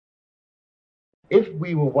if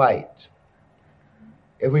we were white,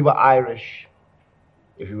 if we were Irish,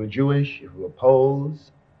 if we were Jewish, if we were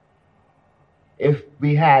Poles, if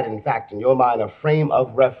we had, in fact, in your mind, a frame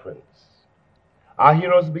of reference, our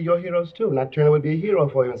heroes would be your heroes too. Nat Turner would be a hero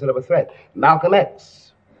for you instead of a threat. Malcolm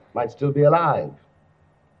X might still be alive.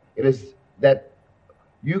 It is that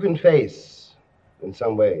you can face, in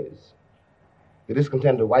some ways, the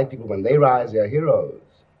discontent of white people. When they rise, they are heroes.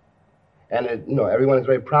 And everyone is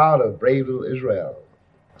very proud of brave little Israel,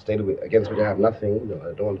 a state against which I have nothing.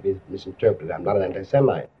 I don't want to be misinterpreted. I'm not an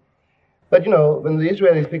anti-Semite. But when the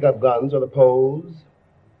Israelis pick up guns, or the Poles,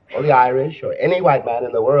 or the Irish, or any white man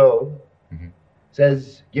in the world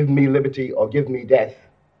says, "Give me liberty or give me death,"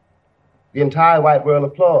 the entire white world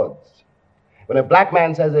applauds. When a black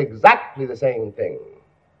man says exactly the same thing,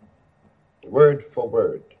 word for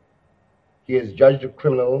word, he is judged a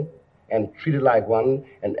criminal and treated like one,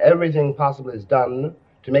 and everything possible is done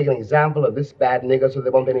to make an example of this bad nigger so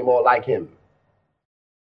there won't be any more like him.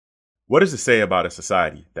 What does it say about a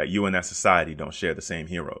society that you and that society don't share the same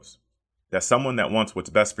heroes? That someone that wants what's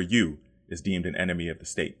best for you is deemed an enemy of the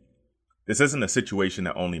state? This isn't a situation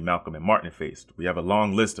that only Malcolm and Martin faced. We have a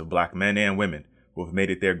long list of black men and women who have made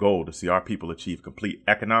it their goal to see our people achieve complete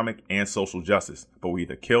economic and social justice, but were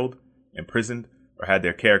either killed, imprisoned, or had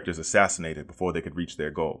their characters assassinated before they could reach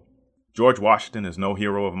their goal. George Washington is no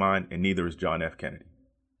hero of mine, and neither is John F. Kennedy.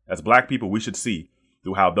 As black people, we should see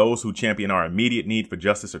through how those who champion our immediate need for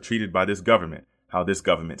justice are treated by this government, how this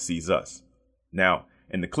government sees us. Now,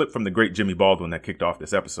 in the clip from the great Jimmy Baldwin that kicked off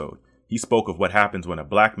this episode, he spoke of what happens when a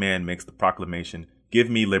black man makes the proclamation, "Give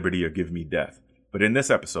me liberty or give me death." But in this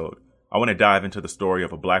episode, I want to dive into the story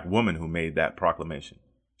of a black woman who made that proclamation.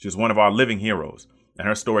 She was one of our living heroes, and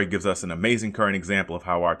her story gives us an amazing current example of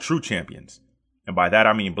how our true champions, and by that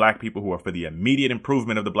I mean black people who are for the immediate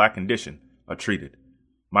improvement of the black condition, are treated.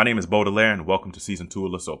 My name is Baudelaire, and welcome to Season 2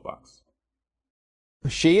 of La Soapbox.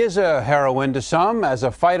 She is a heroine to some. As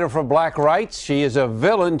a fighter for black rights, she is a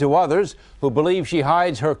villain to others who believe she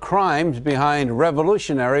hides her crimes behind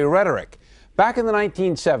revolutionary rhetoric. Back in the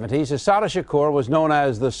 1970s, Assata Shakur was known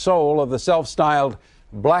as the soul of the self-styled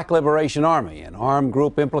Black Liberation Army, an armed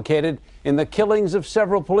group implicated in the killings of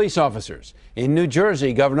several police officers. In New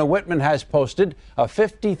Jersey, Governor Whitman has posted a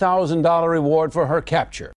 $50,000 reward for her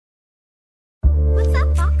capture. What's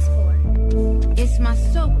that box for? It's my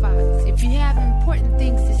soapbox. If you have important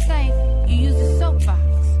things to say, you use a soapbox.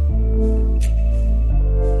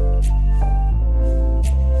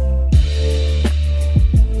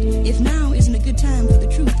 If now isn't a good time for the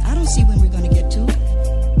truth, I don't see when we're going to get to it.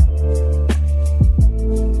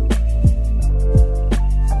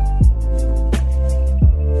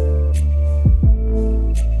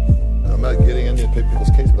 I'm not getting into people's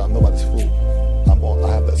cases, but I'm nobody's fool.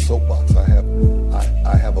 I have that soapbox.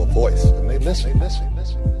 I have a voice, and they listen.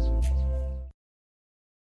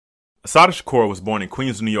 Assata Shakur was born in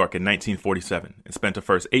Queens, New York in 1947 and spent her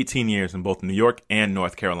first 18 years in both New York and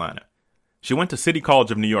North Carolina. She went to City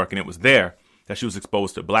College of New York, and it was there that she was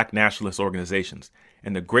exposed to black nationalist organizations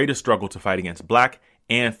and the greatest struggle to fight against black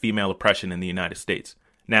and female oppression in the United States.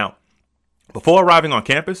 Now, before arriving on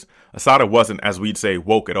campus, Assata wasn't, as we'd say,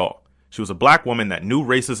 woke at all. She was a black woman that knew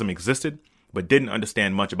racism existed, but didn't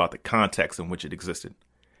understand much about the context in which it existed.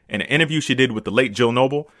 In an interview she did with the late Jill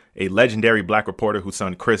Noble, a legendary black reporter whose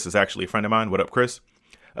son Chris is actually a friend of mine. What up, Chris?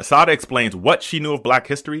 Assata explains what she knew of black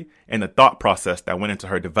history and the thought process that went into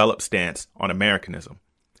her developed stance on Americanism.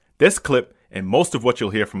 This clip and most of what you'll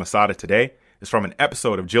hear from Assata today is from an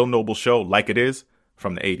episode of Jill Noble's show Like It Is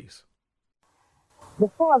from the 80s.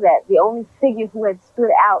 Before that, the only figure who had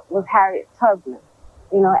stood out was Harriet Tubman,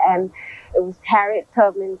 and it was Harriet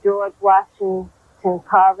Tubman, George Washington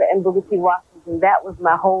Carver, and Booker T. Washington. That was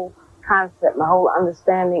my whole concept, my whole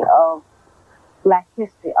understanding of black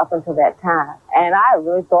history up until that time. And I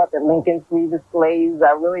really thought that Lincoln freed the slaves.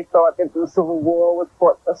 I really thought that the Civil War was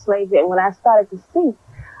fought for slavery. And when I started to see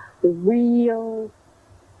the real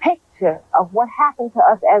picture of what happened to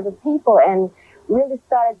us as a people and really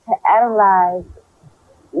started to analyze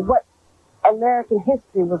what American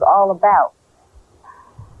history was all about,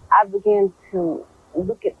 I began to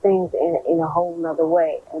look at things in a whole nother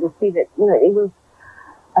way and to see that, it was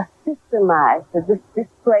a systemized, that this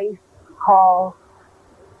place called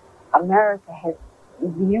America the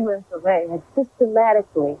U.S. of A., had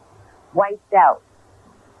systematically wiped out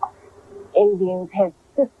Indians, had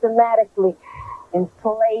systematically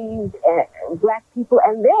enslaved black people,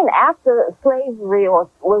 and then after slavery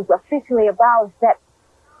was officially abolished, that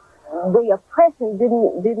the oppression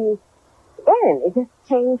didn't end. It just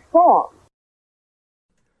changed form.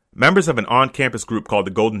 Members of an on-campus group called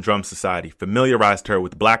the Golden Drum Society familiarized her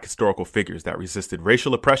with black historical figures that resisted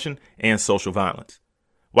racial oppression and social violence.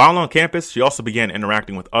 While on campus, she also began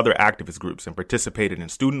interacting with other activist groups and participated in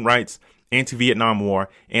student rights, anti-Vietnam War,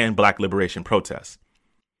 and black liberation protests.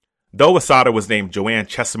 Though Assata was named Joanne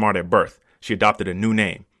Chesimard at birth, she adopted a new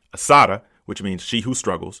name, Assata, which means she who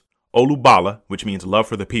struggles, Olubala, which means love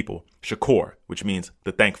for the people, Shakur, which means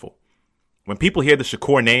the thankful. When people hear the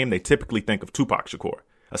Shakur name, they typically think of Tupac Shakur.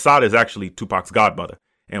 Assata is actually Tupac's godmother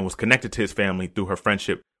and was connected to his family through her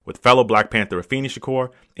friendship with fellow Black Panther Afeni Shakur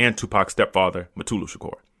and Tupac's stepfather, Mutulu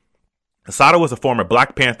Shakur. Assata was a former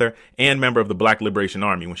Black Panther and member of the Black Liberation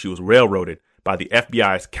Army when she was railroaded by the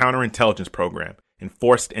FBI's counterintelligence program and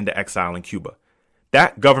forced into exile in Cuba.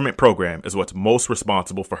 That government program is what's most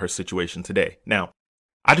responsible for her situation today. Now,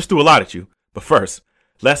 I just threw a lot at you, but first,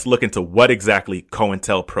 let's look into what exactly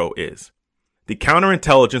COINTELPRO is. The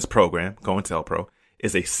counterintelligence program, COINTELPRO,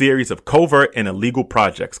 is a series of covert and illegal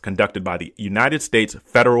projects conducted by the United States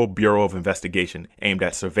Federal Bureau of Investigation aimed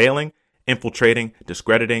at surveilling, infiltrating,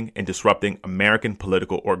 discrediting, and disrupting American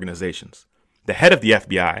political organizations. The head of the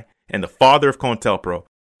FBI and the father of COINTELPRO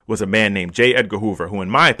was a man named J. Edgar Hoover, who in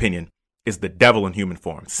my opinion is the devil in human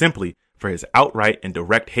form, simply for his outright and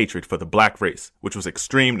direct hatred for the black race, which was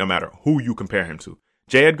extreme no matter who you compare him to.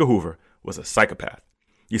 J. Edgar Hoover was a psychopath.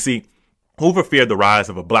 You see, Hoover feared the rise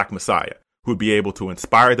of a black messiah who would be able to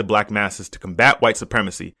inspire the black masses to combat white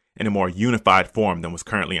supremacy in a more unified form than was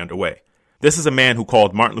currently underway. This is a man who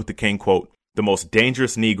called Martin Luther King, quote, the most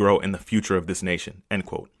dangerous Negro in the future of this nation, end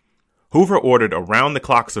quote. Hoover ordered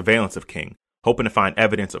around-the-clock surveillance of King, hoping to find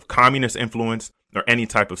evidence of communist influence or any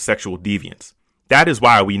type of sexual deviance. That is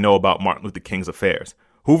why we know about Martin Luther King's affairs.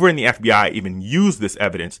 Hoover and the FBI even used this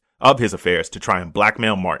evidence of his affairs to try and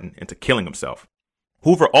blackmail Martin into killing himself.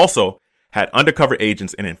 Hoover also had undercover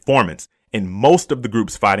agents and informants in most of the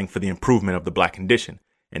groups fighting for the improvement of the black condition,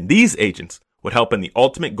 and these agents would help in the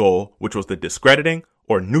ultimate goal, which was the discrediting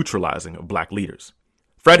or neutralizing of black leaders.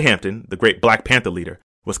 Fred Hampton, the great Black Panther leader,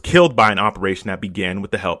 was killed by an operation that began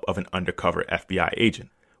with the help of an undercover FBI agent.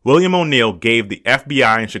 William O'Neill gave the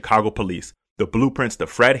FBI and Chicago police the blueprints to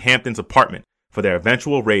Fred Hampton's apartment for their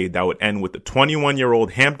eventual raid that would end with the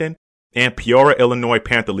 21-year-old Hampton and Peoria, Illinois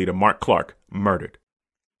Panther leader Mark Clark murdered.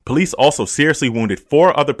 Police also seriously wounded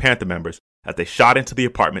 4 other Panther members as they shot into the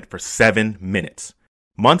apartment for 7 minutes.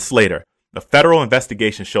 Months later, the federal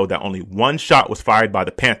investigation showed that only 1 shot was fired by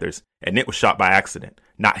the Panthers, and it was shot by accident,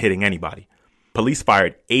 not hitting anybody. Police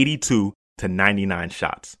fired 82 to 99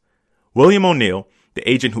 shots. William O'Neill, the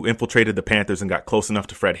agent who infiltrated the Panthers and got close enough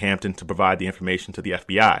to Fred Hampton to provide the information to the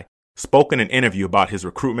FBI, spoke in an interview about his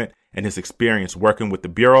recruitment and his experience working with the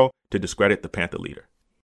Bureau to discredit the Panther leader.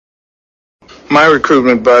 My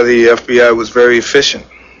recruitment by the FBI was very efficient,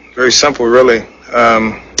 very simple, really.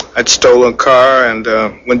 I'd stolen a car and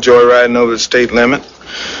went joyriding over the state limit,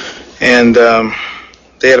 and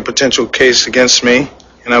they had a potential case against me,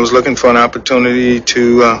 and I was looking for an opportunity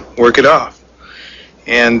to work it off.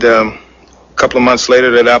 And a couple of months later,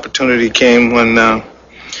 that opportunity came when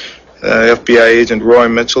FBI agent Roy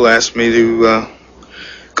Mitchell asked me to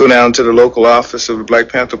go down to the local office of the Black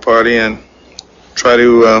Panther Party and try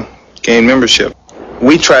to gain membership.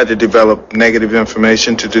 We tried to develop negative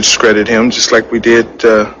information to discredit him, just like we did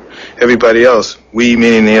everybody else. We,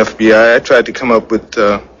 meaning the FBI, I tried to come up with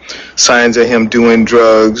signs of him doing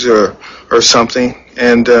drugs or something,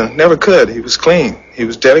 and never could. He was clean. He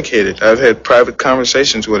was dedicated. I've had private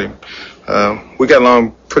conversations with him. We got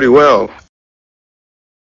along pretty well.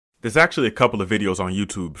 There's actually a couple of videos on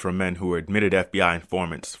YouTube from men who were admitted FBI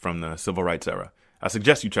informants from the civil rights era. I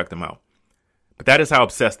suggest you check them out. But that is how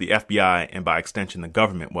obsessed the FBI, and by extension the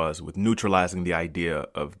government, was with neutralizing the idea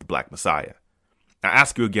of the Black Messiah. I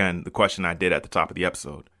ask you again the question I did at the top of the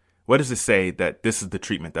episode. What does it say that this is the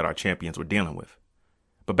treatment that our champions were dealing with?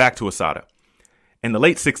 But back to Assata. In the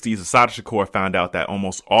late 60s, Assata Shakur found out that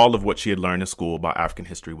almost all of what she had learned in school about African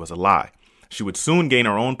history was a lie. She would soon gain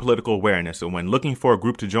her own political awareness, and when looking for a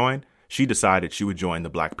group to join, she decided she would join the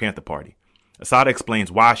Black Panther Party. Assata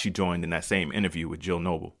explains why she joined in that same interview with Jill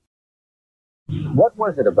Noble. What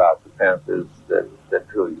was it about the Panthers that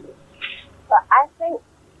drew you? Well, I think,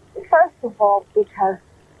 first of all, because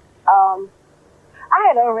I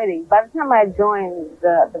had already, by the time I joined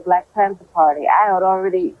the Black Panther Party, I had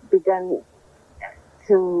already begun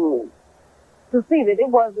to see that it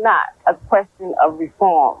was not a question of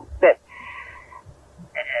reform. That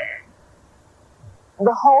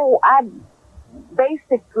I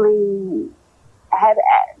basically had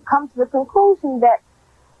come to the conclusion that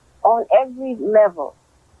on every level,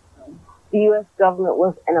 the U.S. government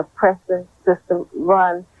was an oppressive system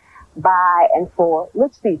run by and for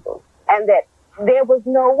rich people. And that there was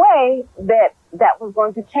no way that that was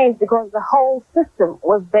going to change because the whole system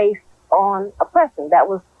was based on oppression. That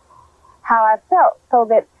was how I felt. So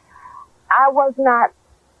that I was not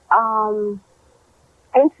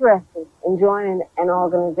interested in joining an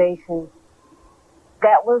organization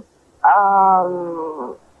that was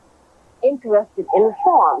interested in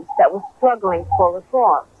reforms, that was struggling for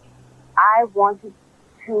reforms. I wanted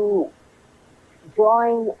to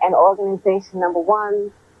join an organization, number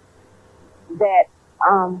one, that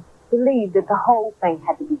believed that the whole thing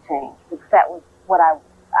had to be changed, because that was what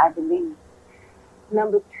I believed.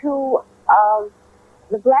 Number two,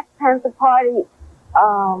 the Black Panther Party...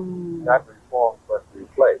 not reformed, but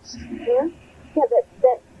replaced. Yeah,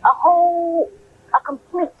 that a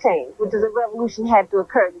complete change, which is a revolution, had to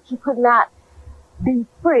occur, that you could not be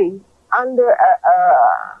free under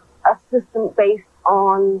a system based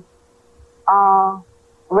on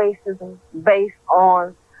racism, based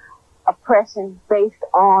on oppression, based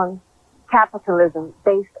on capitalism,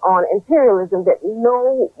 based on imperialism, that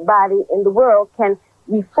nobody in the world can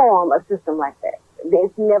reform a system like that.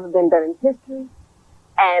 It's never been done in history,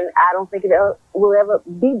 and I don't think it will ever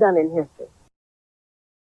be done in history.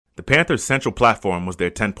 The Panthers' central platform was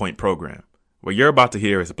their 10-point program. What you're about to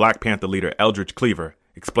hear is Black Panther leader Eldridge Cleaver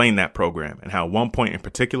explain that program and how one point in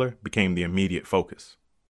particular became the immediate focus.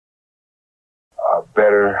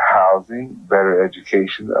 Better housing, better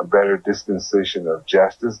education, a better dispensation of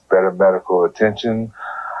justice, better medical attention.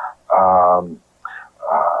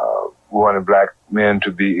 We wanted black men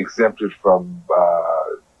to be exempted from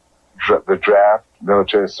the draft,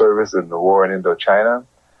 military service, and the war in Indochina.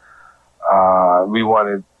 We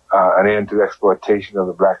wanted an end to the exploitation of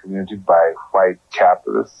the black community by white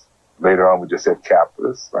capitalists. Later on, we just said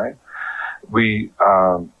capitalists, right? We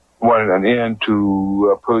wanted an end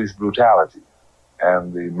to police brutality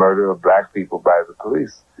and the murder of black people by the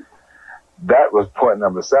police. That was point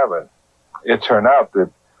number 7. It turned out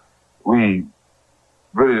that we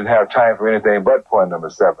really didn't have time for anything but point number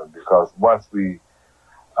 7, because once we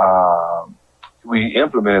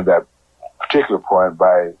implemented that particular point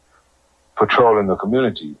by patrolling the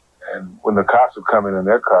community, and when the cops would come in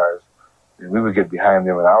their cars, and we would get behind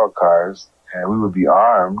them in our cars, and we would be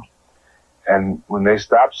armed, and when they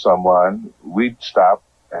stopped someone, we'd stop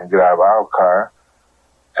and get out of our car,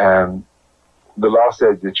 and the law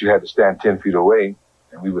said that you had to stand 10 feet away,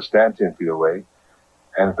 and we would stand 10 feet away,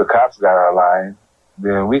 and if the cops got our line,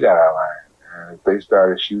 then we got our line, and if they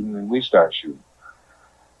started shooting, then we started shooting,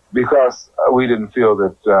 because we didn't feel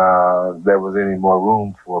that there was any more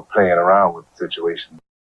room for playing around with the situation.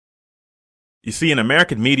 You see, in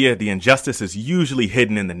American media, the injustice is usually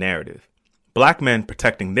hidden in the narrative. Black men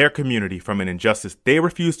protecting their community from an injustice they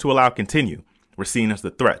refused to allow continue were seen as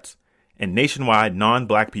the threats, and nationwide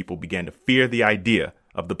non-black people began to fear the idea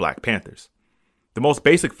of the Black Panthers. The most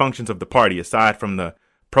basic functions of the party, aside from the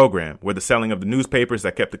program, were the selling of the newspapers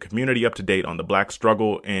that kept the community up to date on the black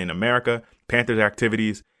struggle in America, Panthers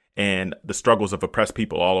activities, and the struggles of oppressed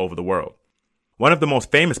people all over the world. One of the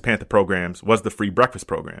most famous Panther programs was the Free Breakfast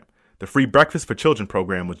Program. The Free Breakfast for Children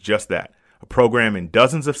program was just that, a program in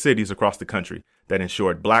dozens of cities across the country that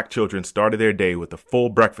ensured black children started their day with a full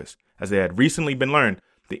breakfast, as they had recently been learned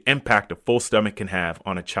the impact a full stomach can have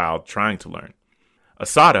on a child trying to learn.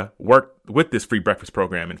 Assata worked with this free breakfast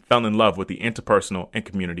program and fell in love with the interpersonal and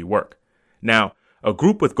community work. Now, a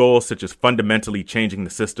group with goals such as fundamentally changing the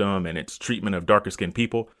system and its treatment of darker-skinned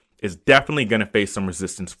people is definitely going to face some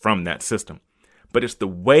resistance from that system. But it's the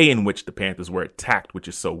way in which the Panthers were attacked which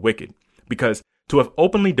is so wicked, because to have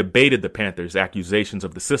openly debated the Panthers' accusations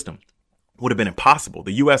of the system would have been impossible.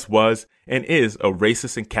 The U.S. was and is a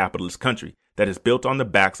racist and capitalist country that is built on the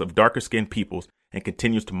backs of darker-skinned peoples and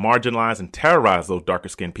continues to marginalize and terrorize those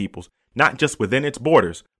darker-skinned peoples, not just within its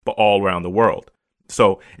borders, but all around the world.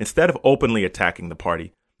 So instead of openly attacking the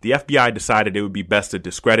party, the FBI decided it would be best to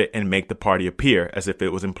discredit and make the party appear as if it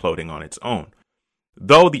was imploding on its own.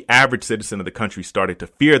 Though the average citizen of the country started to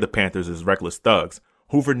fear the Panthers as reckless thugs,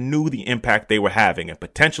 Hoover knew the impact they were having and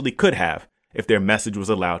potentially could have if their message was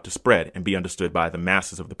allowed to spread and be understood by the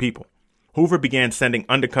masses of the people. Hoover began sending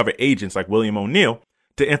undercover agents like William O'Neill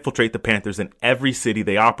to infiltrate the Panthers in every city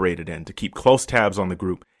they operated in to keep close tabs on the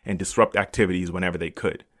group and disrupt activities whenever they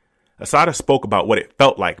could. Assata spoke about what it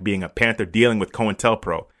felt like being a Panther dealing with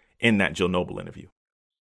COINTELPRO in that Jill Noble interview.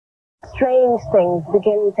 Strange things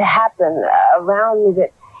began to happen around me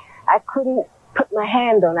that I couldn't put my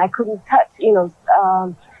hand on. I couldn't touch,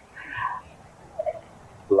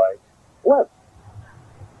 Like? Well,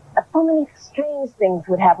 so many strange things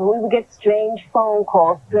would happen. We would get strange phone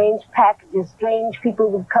calls, strange packages, strange people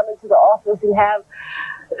would come into the office and have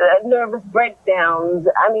nervous breakdowns.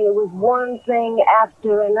 I mean, it was one thing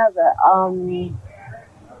after another.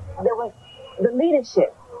 There was the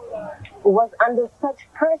leadership was under such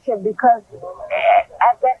pressure because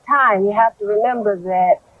at that time, you have to remember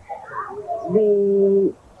that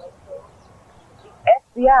the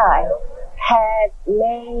FBI had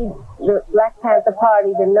made the Black Panther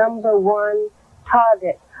Party the #1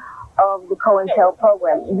 target of the COINTEL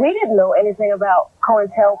program. We didn't know anything about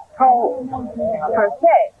COINTELPRO per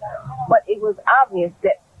se, but it was obvious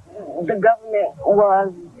that the government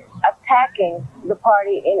was attacking the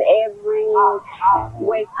party in every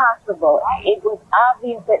way possible. It was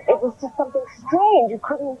obvious that it was just something strange. You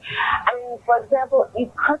couldn't, I mean, for example,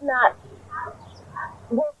 you could not,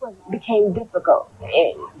 work became difficult.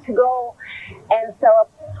 To go and sell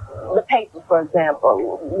up the paper, for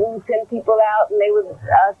example. We would send people out and they would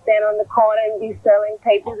stand on the corner and be selling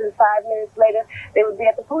papers, and 5 minutes later they would be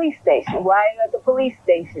at the police station. Why are you at the police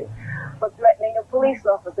station? For threatening a police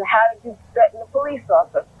officer. How did you threaten a police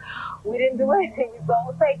officer? We didn't do anything. We sold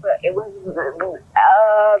the paper. It was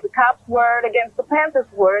the cops' word against the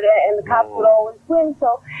Panthers' word, and the cops would always win.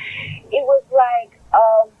 So it was like,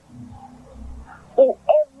 in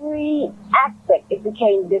every aspect, it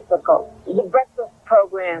became difficult. The breakfast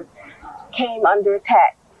program came under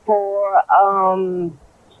attack for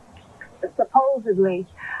supposedly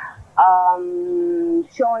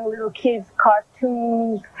showing little kids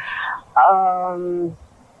cartoons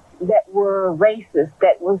that were racist,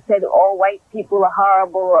 that said all white people are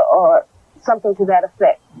horrible, or something to that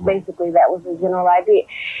effect. Basically, that was the general idea.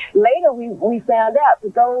 Later, we found out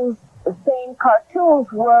that those same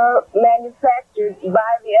cartoons were manufactured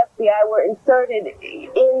by the FBI, were inserted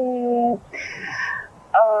in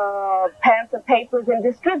Panther papers and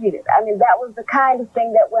distributed. I mean, that was the kind of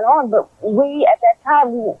thing that went on. But we, at that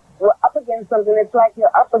time, we were up against something. It's like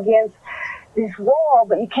you're up against this wall,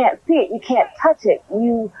 but you can't see it. You can't touch it.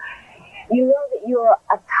 You know that you're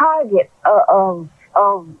a target of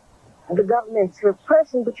the government's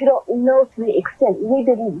repression, but you don't know to the extent. We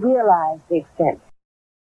didn't realize the extent.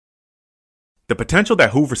 The potential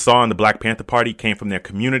that Hoover saw in the Black Panther Party came from their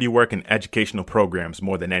community work and educational programs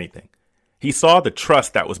more than anything. He saw the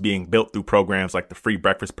trust that was being built through programs like the Free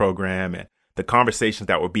Breakfast Program and the conversations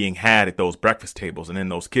that were being had at those breakfast tables and in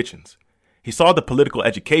those kitchens. He saw the political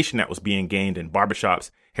education that was being gained in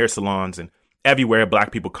barbershops, hair salons, and everywhere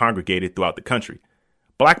Black people congregated throughout the country.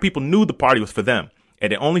 Black people knew the party was for them,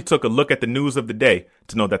 and it only took a look at the news of the day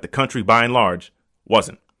to know that the country, by and large,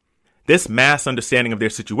 wasn't. This mass understanding of their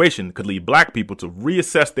situation could lead Black people to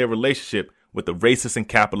reassess their relationship with the racist and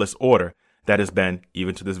capitalist order that has been,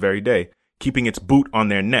 even to this very day, keeping its boot on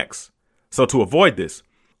their necks. So to avoid this,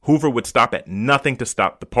 Hoover would stop at nothing to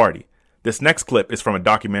stop the party. This next clip is from a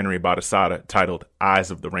documentary about Assata titled Eyes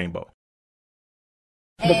of the Rainbow.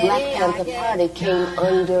 The Black Panther Party came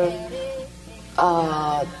under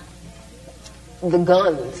the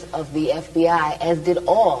guns of the FBI, as did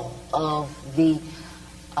all of the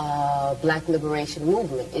Black Liberation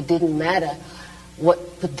Movement. It didn't matter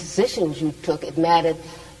what positions you took. It mattered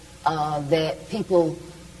that people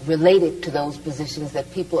related to those positions,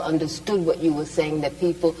 that people understood what you were saying, that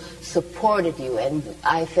people supported you. And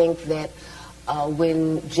I think that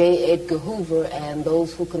when J. Edgar Hoover and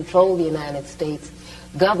those who control the United States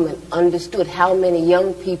government understood how many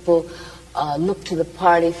young people looked to the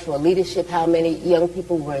party for leadership, how many young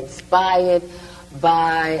people were inspired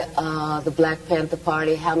by the Black Panther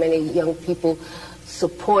Party, how many young people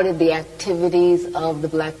supported the activities of the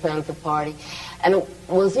Black Panther Party. And it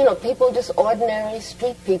was, people, just ordinary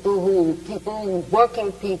street people,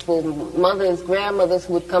 working people, mothers, grandmothers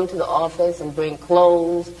who would come to the office and bring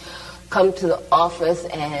clothes, come to the office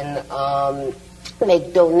and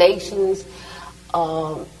make donations.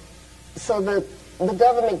 So the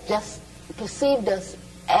government just perceived us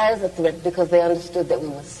as a threat because they understood that we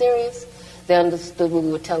were serious. They understood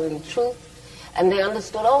we were telling the truth. And they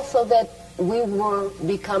understood also that we were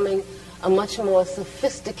becoming a much more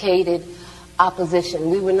sophisticated opposition.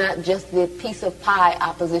 We were not just the piece of pie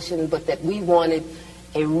opposition, but that we wanted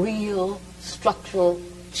a real structural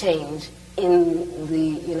change in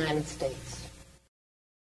the United States.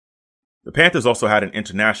 The Panthers also had an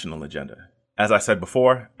international agenda. As I said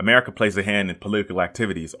before, America plays a hand in political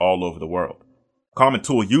activities all over the world. A common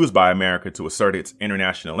tool used by America to assert its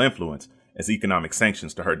international influence is economic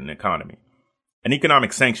sanctions to hurt an economy. An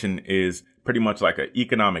economic sanction is pretty much like an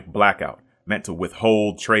economic blackout meant to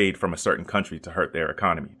withhold trade from a certain country to hurt their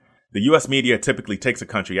economy. The U.S. media typically takes a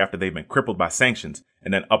country after they've been crippled by sanctions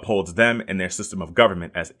and then upholds them and their system of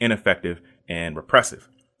government as ineffective and repressive.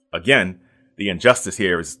 Again, the injustice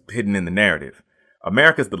here is hidden in the narrative.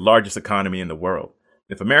 America is the largest economy in the world.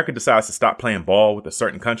 If America decides to stop playing ball with a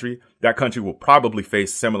certain country, that country will probably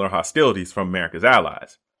face similar hostilities from America's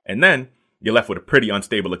allies. And then you're left with a pretty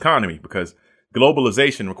unstable economy because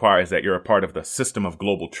globalization requires that you're a part of the system of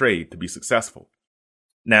global trade to be successful.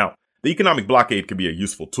 Now, the economic blockade can be a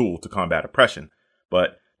useful tool to combat oppression,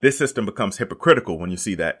 but this system becomes hypocritical when you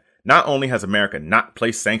see that not only has America not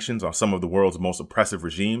placed sanctions on some of the world's most oppressive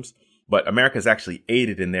regimes, but America has actually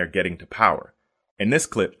aided in their getting to power. In this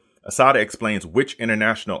clip, Assata explains which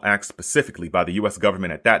international acts specifically by the U.S.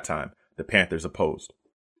 government at that time the Panthers opposed.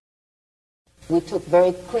 We took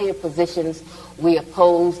very clear positions. We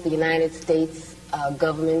opposed the United States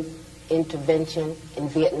government intervention in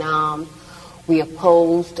Vietnam. We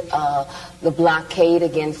opposed the blockade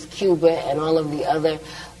against Cuba and all of the other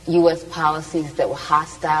U.S. policies that were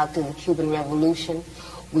hostile to the Cuban Revolution.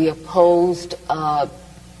 We opposed the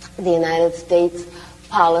United States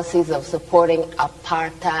policies of supporting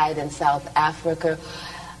apartheid in South Africa.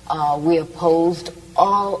 We opposed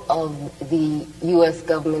all of the U.S.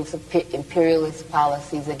 government's imperialist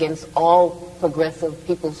policies against all progressive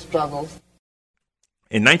people's struggles.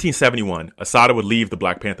 In 1971, Assata would leave the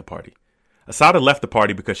Black Panther Party. Assata left the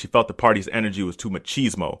party because she felt the party's energy was too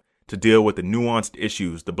machismo to deal with the nuanced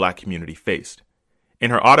issues the black community faced.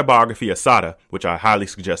 In her autobiography, Assata, which I highly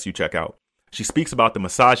suggest you check out, she speaks about the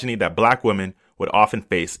misogyny that black women would often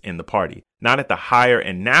face in the party, not at the higher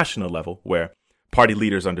and national level where party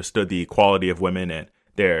leaders understood the equality of women and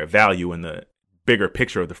their value in the bigger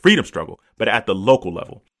picture of the freedom struggle, but at the local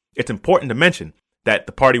level. It's important to mention that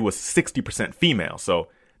the party was 60% female, so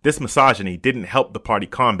this misogyny didn't help the party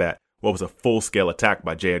combat what was a full-scale attack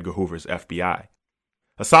by J. Edgar Hoover's FBI.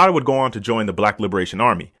 Assata would go on to join the Black Liberation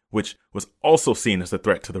Army, which was also seen as a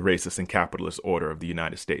threat to the racist and capitalist order of the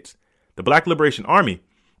United States. The Black Liberation Army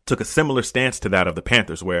took a similar stance to that of the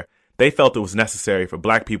Panthers, where they felt it was necessary for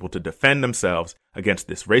black people to defend themselves against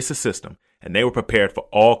this racist system, and they were prepared for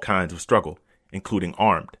all kinds of struggle, including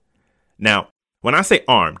armed. Now, when I say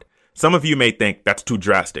armed, some of you may think that's too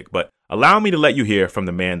drastic, but allow me to let you hear from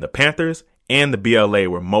the man the Panthers and the BLA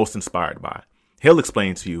were most inspired by. He'll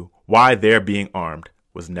explain to you why their being armed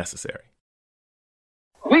was necessary.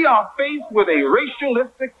 We are faced with a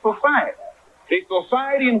racialistic society, a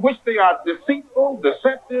society in which they are deceitful,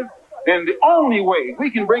 deceptive, and the only way we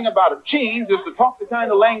can bring about a change is to talk the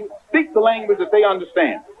kind of language, speak the language that they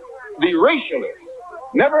understand. The racialist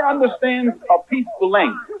never understands a peaceful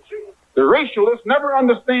language. The racialist never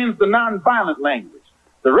understands the nonviolent language.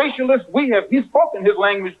 The racialist, he's spoken his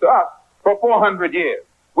language to us for 400 years.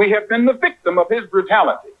 We have been the victim of his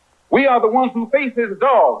brutality. We are the ones who face his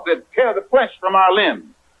dogs that tear the flesh from our limbs,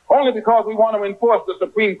 only because we want to enforce the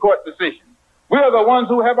Supreme Court decision. We are the ones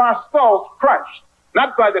who have our skulls crushed,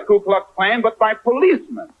 not by the Ku Klux Klan, but by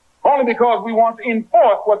policemen, only because we want to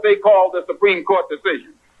enforce what they call the Supreme Court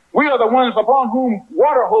decision. We are the ones upon whom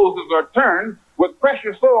water hoses are turned with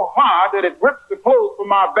pressure so hard that it rips the clothes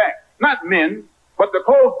from our backs, not men, but the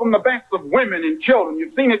clothes from the backs of women and children.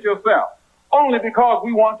 You've seen it yourself, only because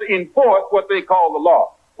we want to enforce what they call the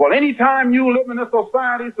law. Well, anytime you live in a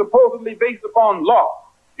society supposedly based upon law,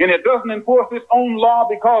 and it doesn't enforce its own law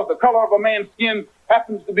because the color of a man's skin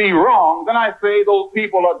happens to be wrong, then I say those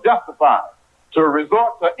people are justified to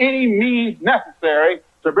resort to any means necessary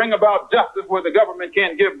to bring about justice where the government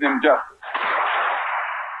can't give them justice.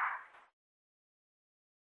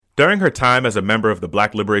 During her time as a member of the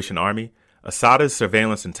Black Liberation Army, Assata's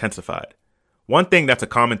surveillance intensified. One thing that's a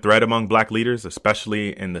common thread among black leaders,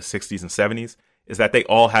 especially in the 60s and 70s, is that they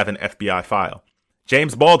all have an FBI file.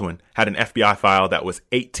 James Baldwin had an FBI file that was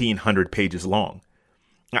 1,800 pages long.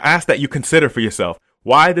 I ask that you consider for yourself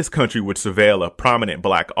why this country would surveil a prominent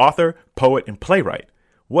black author, poet, and playwright.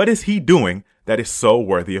 What is he doing that is so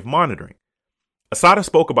worthy of monitoring? Assata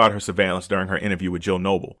spoke about her surveillance during her interview with Jill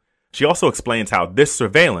Noble. She also explains how this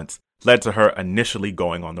surveillance led to her initially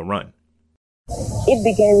going on the run. It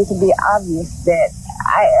began to be obvious that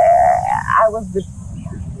I was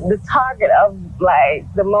the target of like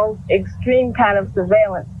the most extreme kind of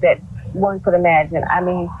surveillance that one could imagine. I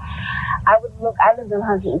mean, I lived on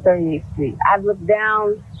 138th Street. I'd look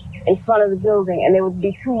down in front of the building and there would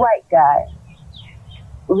be two white guys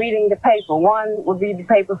reading the paper. One would read the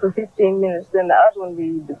paper for 15 minutes, then the other one would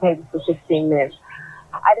read the paper for 15 minutes.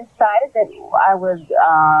 I decided that I would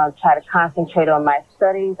try to concentrate on my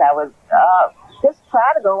studies. I would just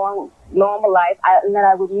try to go on normal life, and then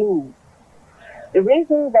I would move. The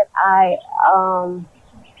reason that I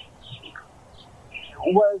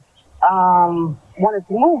wanted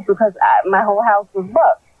to move because my whole house was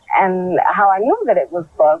bugged. And how I knew that it was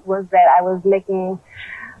bugged was that I was making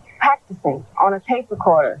practicing on a tape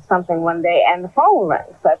recorder something one day, and the phone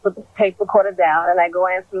rings. So I put the tape recorder down, and I go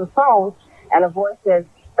answer the phone, and a voice says,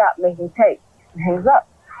 "Stop making tapes," and hangs up.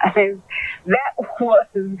 That was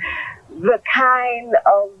the kind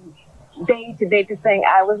of day-to-day thing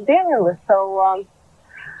I was dealing with. So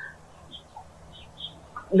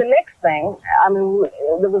the next thing,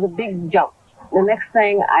 there was a big jump. The next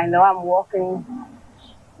thing I know, I'm walking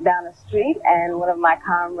down the street, and one of my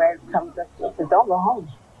comrades comes up and says, "Don't go home."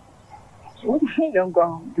 What do you mean, don't go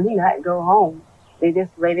home? Do not go home. They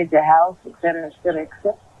just raided your house, et cetera, et cetera, et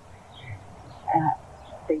cetera.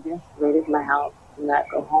 They just raided my house. Do not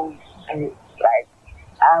go home. And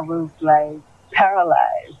I was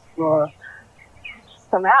paralyzed for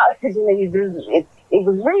some hours. It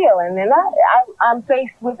was real, and then I'm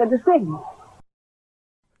faced with a decision.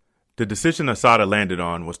 The decision Assata landed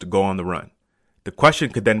on was to go on the run. The question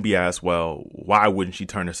could then be asked, well, why wouldn't she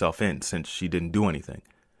turn herself in since she didn't do anything?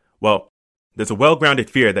 Well, there's a well-grounded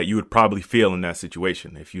fear that you would probably feel in that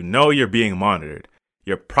situation. If you know you're being monitored,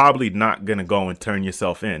 you're probably not going to go and turn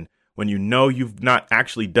yourself in when you know you've not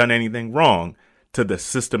actually done anything wrong to the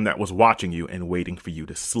system that was watching you and waiting for you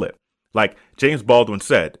to slip. Like James Baldwin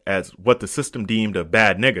said, as what the system deemed a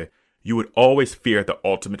bad nigger, you would always fear the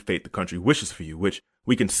ultimate fate the country wishes for you, which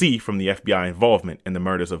we can see from the FBI involvement in the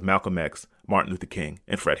murders of Malcolm X, Martin Luther King,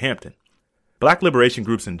 and Fred Hampton. Black liberation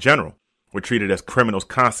groups in general were treated as criminals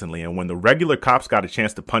constantly, and when the regular cops got a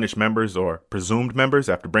chance to punish members or presumed members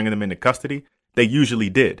after bringing them into custody, they usually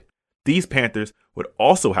did. These Panthers would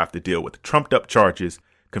also have to deal with trumped-up charges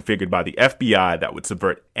configured by the FBI that would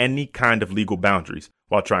subvert any kind of legal boundaries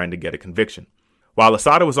while trying to get a conviction. While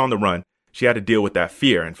Assata was on the run, she had to deal with that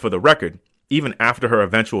fear, and for the record, even after her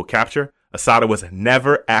eventual capture, Assata was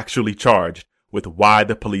never actually charged with why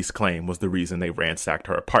the police claim was the reason they ransacked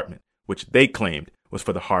her apartment, which they claimed was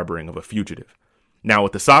for the harboring of a fugitive. Now,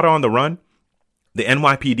 with Assata on the run, the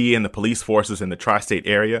NYPD and the police forces in the tri-state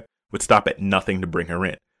area would stop at nothing to bring her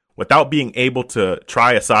in. Without being able to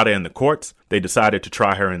try Assata in the courts, they decided to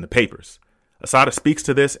try her in the papers. Assata speaks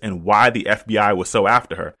to this and why the FBI was so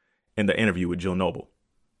after her in the interview with Jill Noble.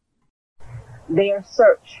 Their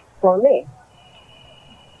search for me.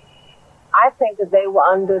 I think that they were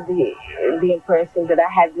under the impression that I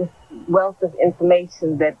had this wealth of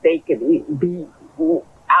information that they could beat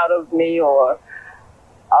out of me or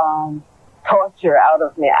torture out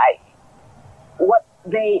of me. What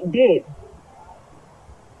they did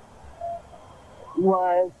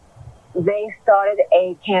was they started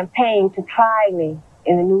a campaign to try me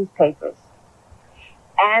in the newspapers.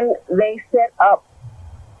 And they set up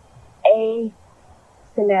a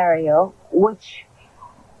scenario which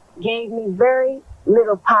gave me very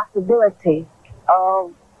little possibility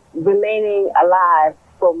of remaining alive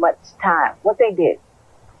for much time. What they did,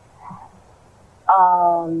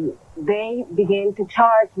 they began to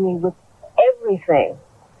charge me with everything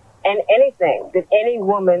and anything that any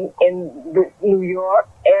woman in the New York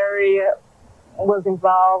area was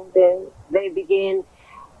involved in. They began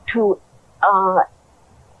to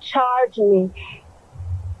charge me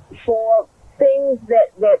for things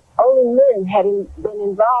that only men had been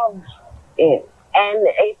involved in. And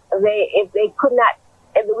if they could not,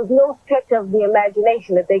 if there was no stretch of the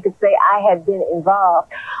imagination that they could say I had been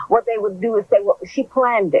involved, what they would do is say, well, she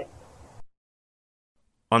planned it.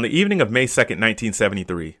 On the evening of May 2nd,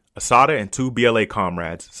 1973, Assata and two BLA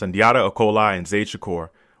comrades, Sundiata Acoli and Zaid Shakur,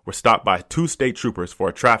 were stopped by two state troopers for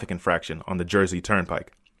a traffic infraction on the Jersey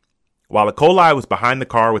Turnpike. While Acoli was behind the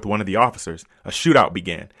car with one of the officers, a shootout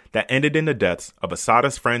began that ended in the deaths of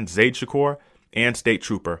Assata's friend Zaid Shakur and state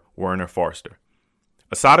trooper Werner Forster.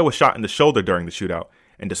 Assata was shot in the shoulder during the shootout,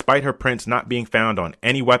 and despite her prints not being found on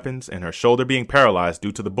any weapons and her shoulder being paralyzed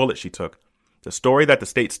due to the bullet she took, the story that the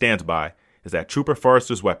state stands by is that Trooper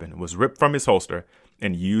Forrester's weapon was ripped from his holster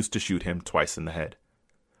and used to shoot him twice in the head.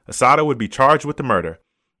 Assata would be charged with the murder,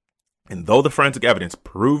 and though the forensic evidence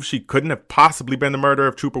proved she couldn't have possibly been the murderer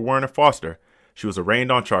of Trooper Werner Forster, she was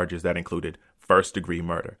arraigned on charges that included first-degree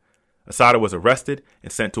murder. Assata was arrested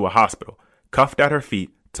and sent to a hospital, cuffed at her feet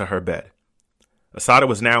to her bed. Assata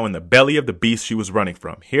was now in the belly of the beast she was running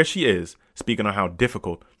from. Here she is, speaking on how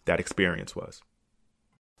difficult that experience was.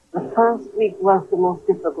 The first week was the most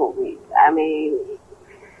difficult week. I mean,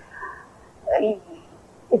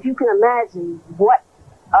 if you can imagine what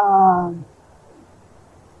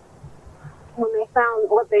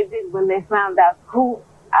what they did when they found out who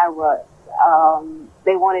I was.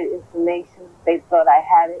 They wanted information. They thought I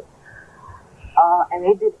had it. And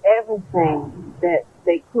they did everything that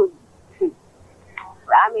they could to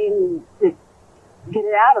get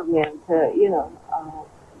it out of me and to,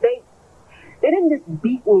 they didn't just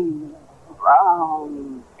beat me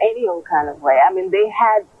any old kind of way. I mean, they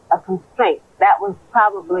had a constraint. That was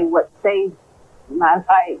probably what saved my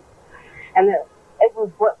life. And it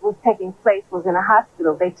was what was taking place was in a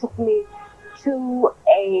hospital. They took me to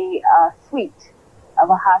a suite of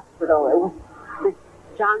a hospital. It was the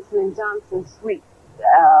Johnson & Johnson suite.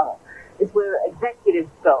 Is where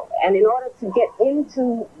executives go. And in order to get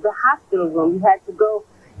into the hospital room, you had to go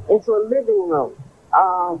into a living room,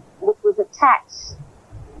 which was attached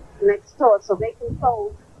next door. So they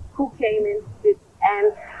controlled who came in.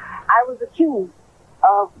 And I was accused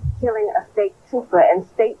of killing a state trooper, and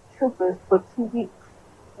state troopers for 2 weeks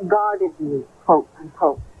guarded me, quote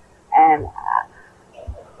unquote. And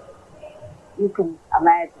you can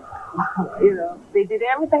imagine, you know, they did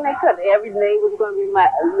everything they could. Every day was going to be my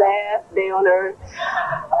last day on earth.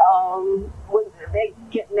 When they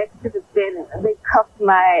get next to the bed, and they cuffed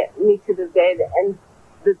me to the bed, and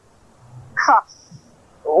the cuffs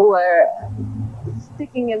were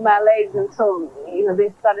sticking in my legs until, you know, they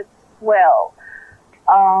started to swell.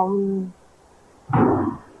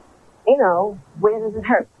 You know, where does it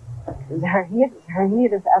hurt? Does it hurt here? Does it hurt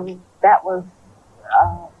here? I mean, that was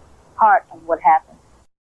part of what happened.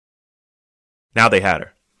 Now they had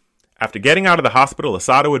her. After getting out of the hospital,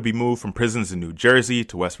 Assata would be moved from prisons in New Jersey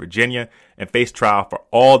to West Virginia and face trial for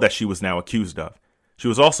all that she was now accused of. She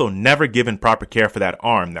was also never given proper care for that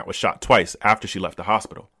arm that was shot twice after she left the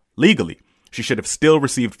hospital. Legally, she should have still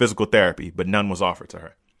received physical therapy, but none was offered to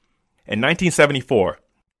her. In 1974,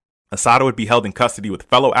 Assata would be held in custody with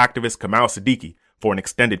fellow activist Kamal Siddiqui for an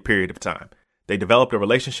extended period of time. They developed a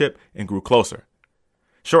relationship and grew closer.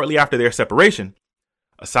 Shortly after their separation,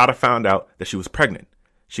 Assata found out that she was pregnant.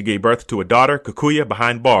 She gave birth to a daughter, Kikuya,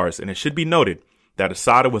 behind bars, and it should be noted that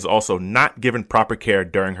Assata was also not given proper care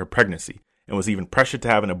during her pregnancy and was even pressured to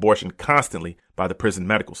have an abortion constantly by the prison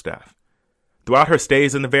medical staff. Throughout her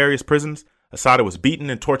stays in the various prisons, Assata was beaten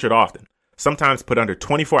and tortured often, sometimes put under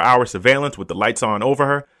 24-hour surveillance with the lights on over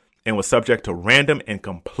her, and was subject to random and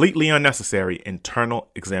completely unnecessary internal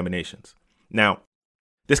examinations. Now,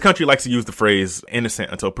 this country likes to use the phrase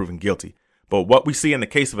innocent until proven guilty, but what we see in the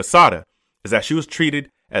case of Assata is that she was treated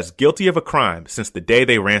as guilty of a crime since the day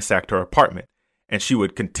they ransacked her apartment, and she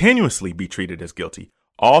would continuously be treated as guilty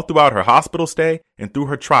all throughout her hospital stay and through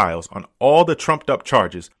her trials on all the trumped-up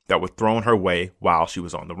charges that were thrown her way while she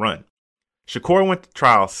was on the run. Shakur went to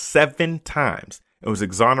trial 7 times and was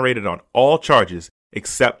exonerated on all charges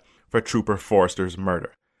except for Trooper Forrester's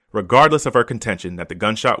murder, regardless of her contention that the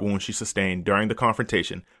gunshot wound she sustained during the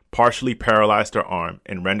confrontation partially paralyzed her arm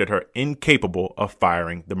and rendered her incapable of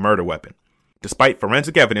firing the murder weapon. Despite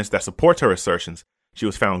forensic evidence that supports her assertions, she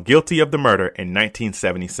was found guilty of the murder in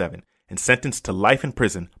 1977 and sentenced to life in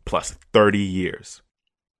prison plus 30 years.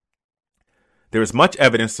 There is much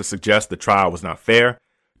evidence to suggest the trial was not fair.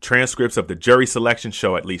 Transcripts of the jury selection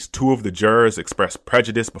show at least 2 of the jurors expressed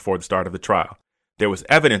prejudice before the start of the trial. There was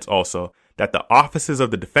evidence also that the offices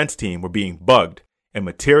of the defense team were being bugged, and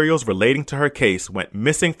materials relating to her case went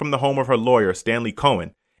missing from the home of her lawyer, Stanley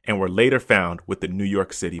Cohen, and were later found with the New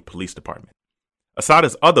York City Police Department.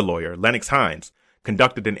 Assata's other lawyer, Lennox Hines,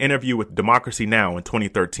 conducted an interview with Democracy Now! In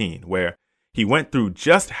 2013, where he went through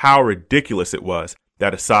just how ridiculous it was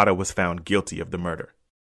that Assata was found guilty of the murder.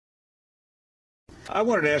 I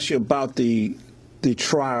wanted to ask you about the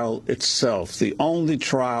trial itself, the only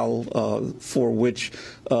trial for which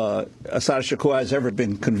Assata Shakur has ever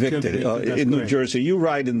been convicted in New Jersey. You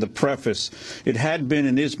write in the preface, it had been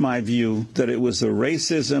and is my view that it was the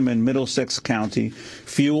racism in Middlesex County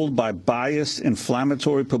fueled by biased,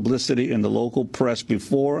 inflammatory publicity in the local press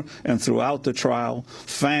before and throughout the trial,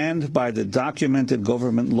 fanned by the documented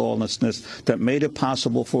government lawlessness that made it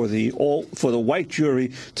possible for the white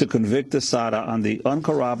jury to convict Assata on the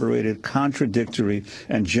uncorroborated, contradictory,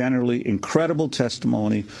 and generally incredible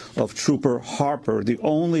testimony of Trooper Harper, the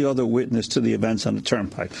only other witness to the events on the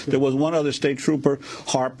Turnpike. There was one other state trooper,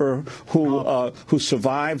 Harper, who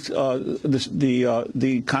survived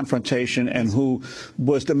the confrontation and who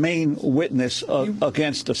was the main witness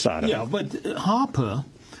against Assata. Yeah, but Harper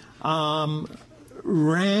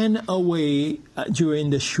ran away during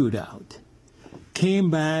the shootout,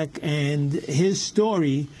 came back, and his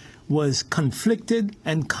story was conflicted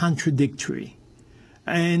and contradictory.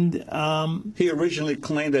 And he originally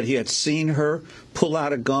claimed that he had seen her pull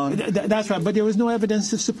out a gun. That's right, but there was no evidence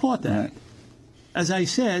to support that. Right. As I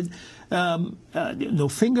said, no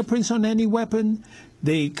fingerprints on any weapon.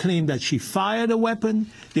 They claimed that she fired a weapon.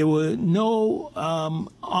 There were no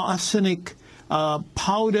arsenic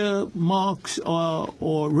powder marks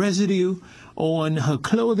or residue on her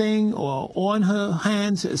clothing or on her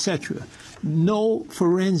hands, etc. no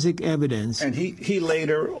forensic evidence. And he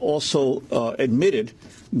later also admitted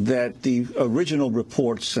that the original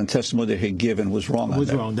reports and testimony that he had given was wrong.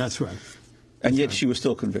 Was wrong, that's right. And yet she was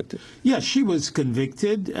still convicted. Yes, she was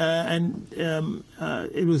convicted, and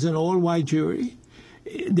it was an all-white jury.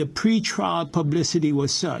 The pre-trial publicity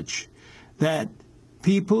was such that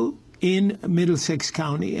people in Middlesex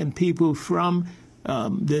County and people from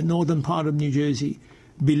the northern part of New Jersey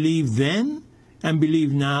believed then and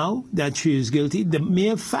believe now that she is guilty. The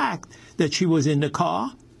mere fact that she was in the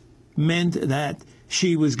car meant that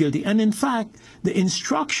she was guilty. And in fact, the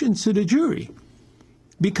instructions to the jury,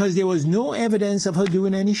 because there was no evidence of her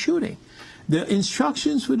doing any shooting, the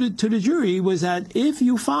instructions to the jury was that if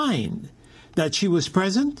you find that she was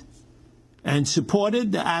present and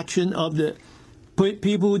supported the action of the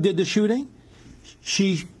people who did the shooting,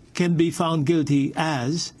 she can be found guilty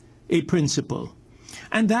as a principal.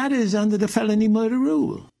 And that is under the felony murder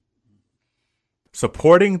rule.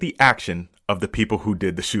 Supporting the action of the people who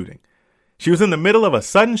did the shooting. She was in the middle of a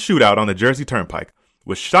sudden shootout on the Jersey Turnpike,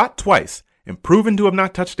 was shot twice, and proven to have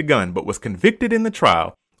not touched a gun, but was convicted in the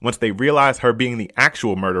trial once they realized her being the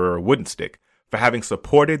actual murderer wouldn't stick for having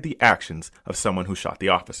supported the actions of someone who shot the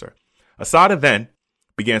officer. Assata then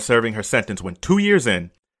began serving her sentence when 2 years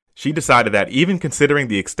in, she decided that even considering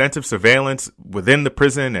the extensive surveillance within the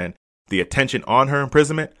prison and the attention on her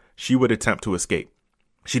imprisonment, she would attempt to escape.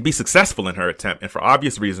 She'd be successful in her attempt, and for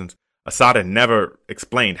obvious reasons, Assata never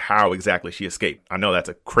explained how exactly she escaped. I know that's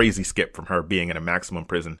a crazy skip from her being in a maximum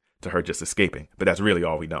prison to her just escaping, but that's really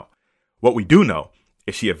all we know. What we do know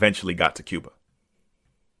is she eventually got to Cuba.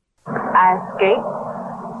 I escaped.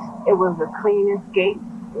 It was a clean escape.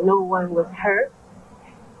 No one was hurt.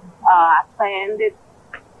 I planned it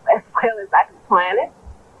as well as I could plan it,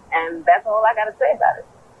 and that's all I got to say about it.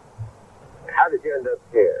 How did you end up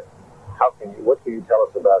here? What can you tell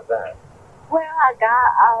us about that? Well,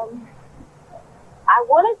 I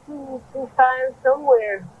wanted to find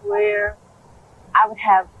somewhere where I would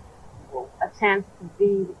have a chance to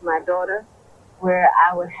be with my daughter, where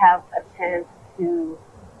I would have a chance to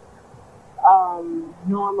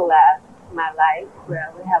normalize my life, where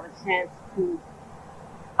I would have a chance to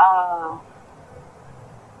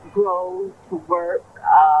grow, to work,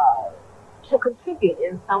 to contribute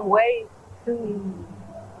in some way to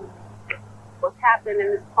what's happening in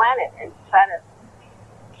this planet, and try to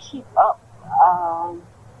keep up,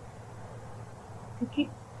 to keep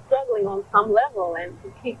struggling on some level, and to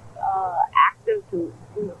keep active. So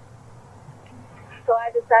I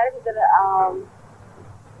decided that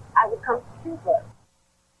I would come to Cuba.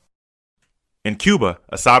 In Cuba,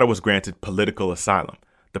 Assata was granted political asylum.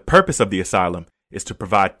 The purpose of the asylum is to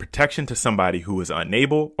provide protection to somebody who is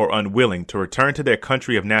unable or unwilling to return to their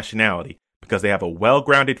country of nationality because they have a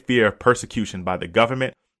well-grounded fear of persecution by the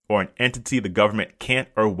government or an entity the government can't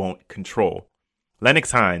or won't control.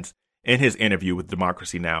 Lennox Hines, in his interview with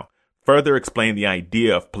Democracy Now!, further explained the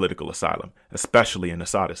idea of political asylum, especially in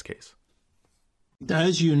Assata's case.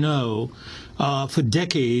 As you know, for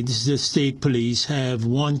decades, the state police have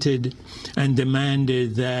wanted and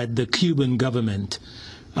demanded that the Cuban government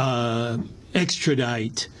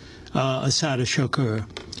extradite Assata Shakur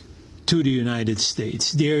to the United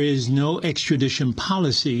States. There is no extradition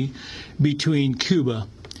policy between Cuba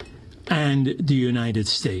and the United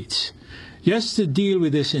States. Just to deal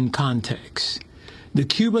with this in context, the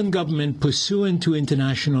Cuban government, pursuant to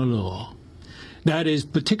international law, that is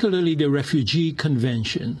particularly the Refugee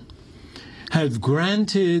Convention, have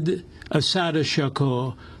granted Assata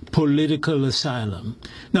Shakur political asylum.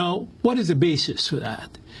 Now, what is the basis for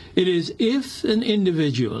that? It is if an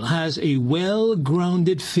individual has a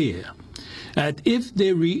well-grounded fear that if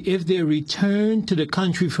they return to the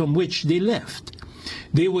country from which they left,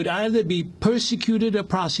 they would either be persecuted or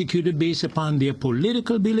prosecuted based upon their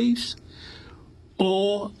political beliefs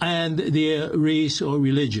and their race or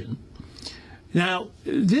religion. Now,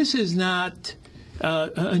 this is not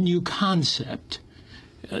a new concept.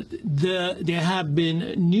 There have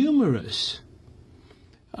been numerous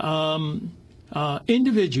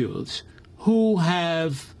individuals who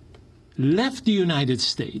have left the United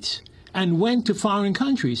States and went to foreign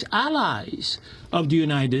countries, allies of the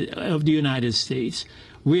United States,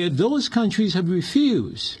 where those countries have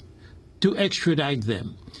refused to extradite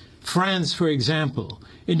them. France, for example,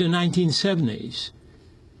 in the 1970s,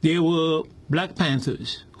 there were Black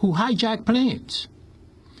Panthers who hijacked planes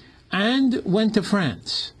and went to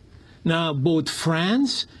France. Now, both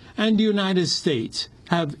France and the United States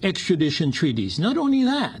have extradition treaties. Not only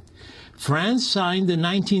that, France signed the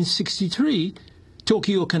 1963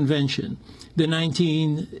 Tokyo Convention, the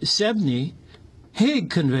 1970 Hague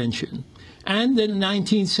Convention, and the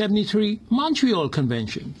 1973 Montreal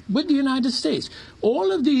Convention with the United States.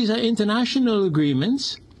 All of these are international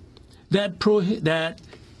agreements that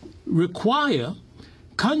require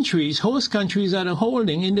countries, host countries that are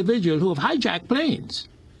holding individuals who have hijacked planes,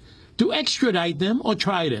 to extradite them or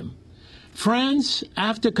try them. France,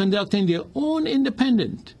 after conducting their own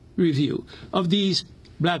independent review of these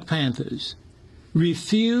Black Panthers,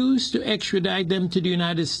 refused to extradite them to the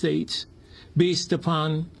United States based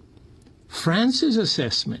upon France's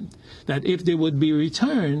assessment that if they would be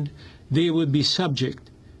returned, they would be subject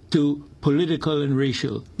to political and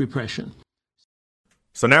racial repression.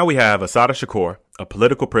 So now we have Assata Shakur, a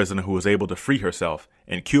political prisoner who was able to free herself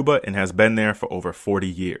in Cuba and has been there for over 40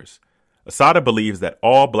 years. Assata believes that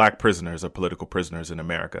all black prisoners are political prisoners in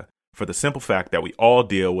America for the simple fact that we all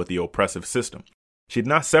deal with the oppressive system. She did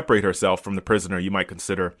not separate herself from the prisoner you might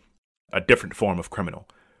consider a different form of criminal.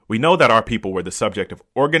 We know that our people were the subject of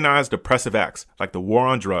organized oppressive acts like the war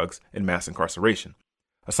on drugs and mass incarceration.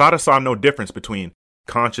 Assata saw no difference between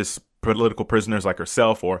conscious political prisoners like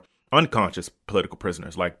herself or unconscious political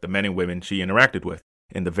prisoners like the men and women she interacted with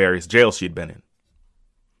in the various jails she'd been in.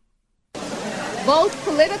 Both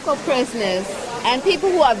political prisoners and people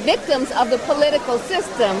who are victims of the political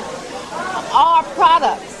system are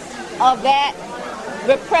products of that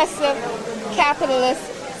repressive capitalist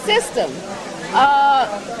system.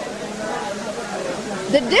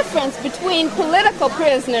 The difference between political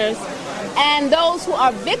prisoners and those who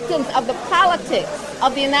are victims of the politics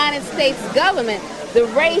of the United States government, the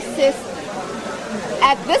racist,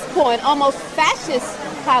 at this point, almost fascist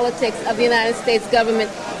politics of the United States government,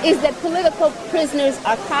 is that political prisoners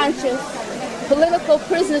are conscious. Political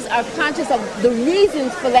prisoners are conscious of the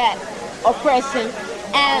reasons for that oppression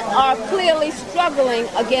and are clearly struggling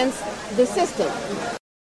against the system.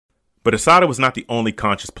 But Assata was not the only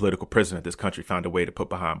conscious political prisoner this country found a way to put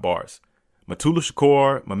behind bars. Mutulu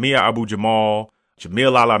Shakur, Mumia Abu-Jamal,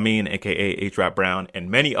 Jamil Al-Amin, a.k.a. H. Rap Brown, and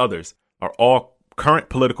many others are all current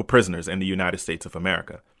political prisoners in the United States of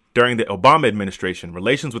America. During the Obama administration,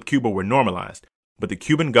 relations with Cuba were normalized, but the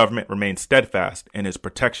Cuban government remained steadfast in its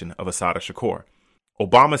protection of Assata Shakur.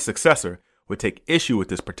 Obama's successor would take issue with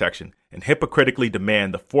this protection and hypocritically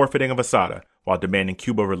demand the forfeiting of Assata while demanding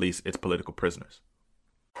Cuba release its political prisoners.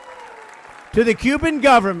 To the Cuban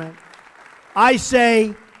government, I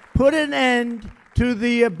say, put an end to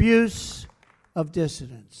the abuse of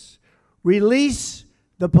dissidents. Release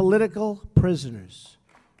the political prisoners.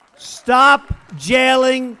 Stop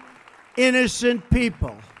jailing innocent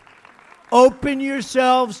people. Open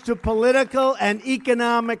yourselves to political and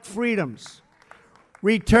economic freedoms.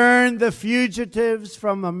 Return the fugitives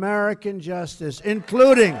from American justice,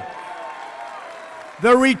 including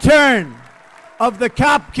the return of the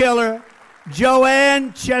cop killer,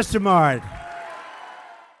 Joanne Chesimard.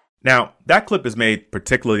 Now, that clip is made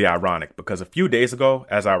particularly ironic because a few days ago,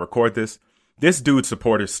 as I record this dude's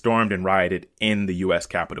supporters stormed and rioted in the U.S.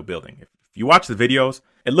 Capitol building. If you watch the videos,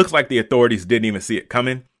 it looks like the authorities didn't even see it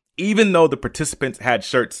coming, even though the participants had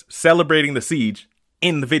shirts celebrating the siege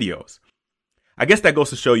in the videos. I guess that goes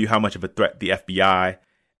to show you how much of a threat the FBI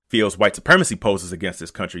feels white supremacy poses against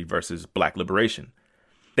this country versus black liberation.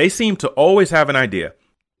 They seem to always have an idea,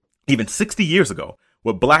 even 60 years ago,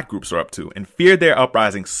 what black groups are up to and feared their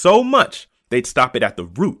uprising so much they'd stop it at the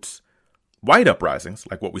roots. White uprisings,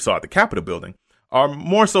 like what we saw at the Capitol building, are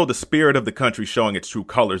more so the spirit of the country showing its true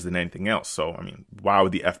colors than anything else. So, why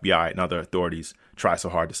would the FBI and other authorities try so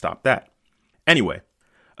hard to stop that? Anyway,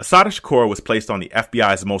 Assata Shakur was placed on the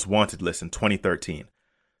FBI's most wanted list in 2013,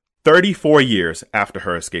 34 years after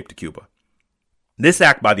her escape to Cuba. This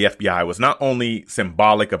act by the FBI was not only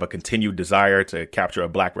symbolic of a continued desire to capture a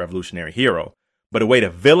black revolutionary hero, but a way to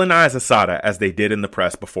villainize Assata as they did in the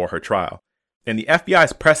press before her trial. In the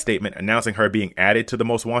FBI's press statement announcing her being added to the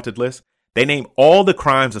most wanted list, they name all the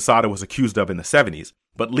crimes Assata was accused of in the 70s,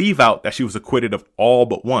 but leave out that she was acquitted of all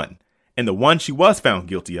but one. And the one she was found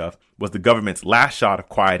guilty of was the government's last shot of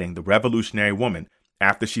quieting the revolutionary woman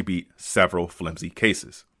after she beat several flimsy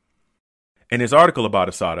cases. In his article about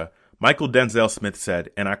Assata, Michael Denzel Smith said,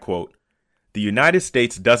 and I quote, "The United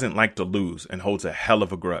States doesn't like to lose and holds a hell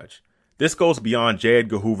of a grudge. This goes beyond J.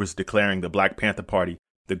 Edgar Hoover's declaring the Black Panther Party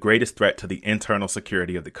the greatest threat to the internal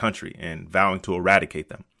security of the country and vowing to eradicate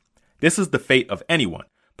them. This is the fate of anyone,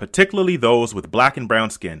 particularly those with black and brown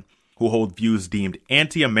skin, who hold views deemed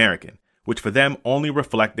anti-American, which for them only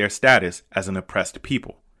reflect their status as an oppressed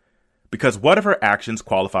people. Because what if her actions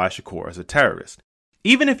qualify Shakur as a terrorist?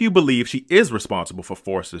 Even if you believe she is responsible for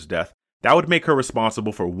Forrester's death, that would make her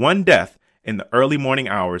responsible for one death in the early morning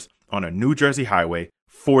hours on a New Jersey highway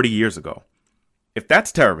 40 years ago. If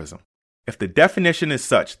that's terrorism, If the definition is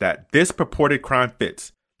such that this purported crime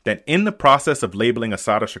fits, then in the process of labeling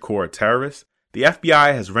Assata Shakur a terrorist, the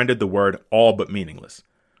FBI has rendered the word all but meaningless.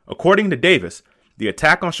 According to Davis, the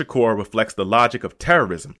attack on Shakur reflects the logic of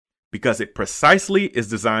terrorism because it precisely is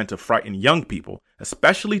designed to frighten young people,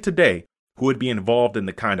 especially today, who would be involved in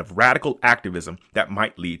the kind of radical activism that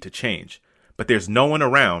might lead to change. But there's no one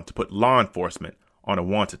around to put law enforcement on a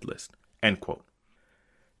wanted list. End quote.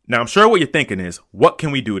 Now, I'm sure what you're thinking is, what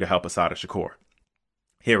can we do to help Assata Shakur?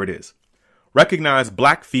 Here it is. Recognize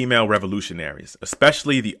black female revolutionaries,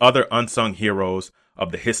 especially the other unsung heroes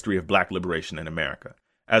of the history of black liberation in America.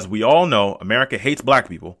 As we all know, America hates black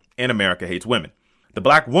people and America hates women. The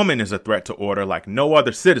black woman is a threat to order like no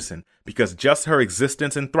other citizen because just her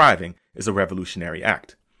existence and thriving is a revolutionary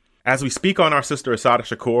act. As we speak on our sister Assata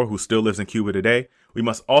Shakur, who still lives in Cuba today, we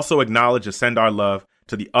must also acknowledge and send our love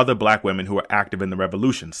to the other black women who are active in the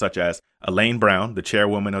revolution, such as Elaine Brown, the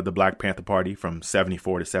chairwoman of the Black Panther Party from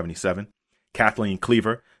 74 to 77, Kathleen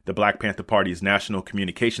Cleaver, the Black Panther Party's National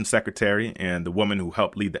Communications Secretary and the woman who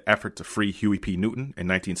helped lead the effort to free Huey P. Newton in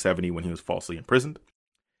 1970 when he was falsely imprisoned,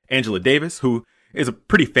 Angela Davis, who is a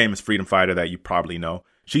pretty famous freedom fighter that you probably know.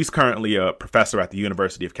 She's currently a professor at the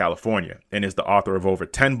University of California and is the author of over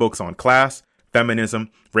 10 books on class,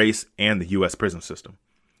 feminism, race, and the U.S. prison system.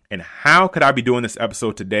 And how could I be doing this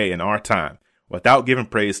episode today in our time without giving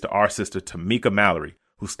praise to our sister Tamika Mallory,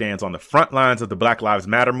 who stands on the front lines of the Black Lives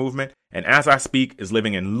Matter movement and as I speak is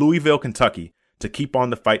living in Louisville, Kentucky to keep on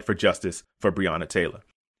the fight for justice for Breonna Taylor.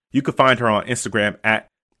 You can find her on Instagram at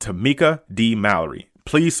Tamika D. Mallory.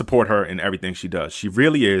 Please support her in everything she does. She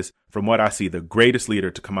really is, from what I see, the greatest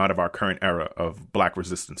leader to come out of our current era of black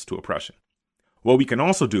resistance to oppression. What we can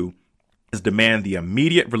also do is demand the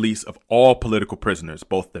immediate release of all political prisoners,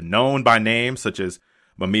 both the known by name, such as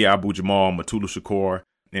Mumia Abu-Jamal, Mutulu Shakur,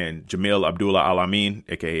 and Jamil Abdullah Al-Amin,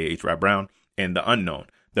 aka H. Rap Brown, and the unknown,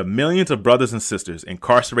 the millions of brothers and sisters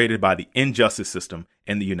incarcerated by the injustice system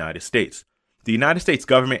in the United States. The United States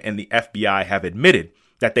government and the FBI have admitted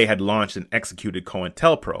that they had launched and executed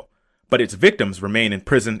COINTELPRO, but its victims remain in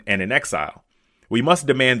prison and in exile. We must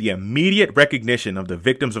demand the immediate recognition of the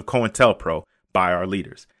victims of COINTELPRO by our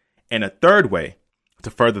leaders. And a third way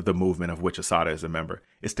to further the movement of which Assata is a member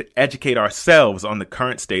is to educate ourselves on the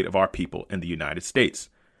current state of our people in the United States.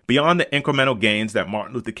 Beyond the incremental gains that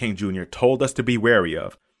Martin Luther King Jr. told us to be wary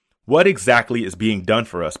of, what exactly is being done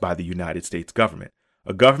for us by the United States government?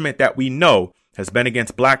 A government that we know has been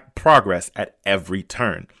against black progress at every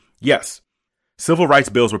turn. Yes, civil rights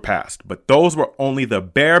bills were passed, but those were only the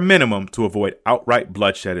bare minimum to avoid outright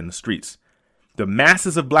bloodshed in the streets. The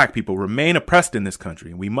masses of black people remain oppressed in this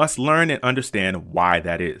country, and we must learn and understand why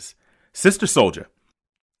that is. Sister Souljah,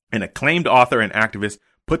 an acclaimed author and activist,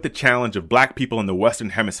 put the challenge of black people in the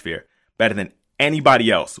Western Hemisphere better than anybody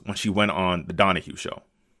else when she went on The Donahue Show.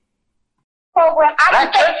 Program.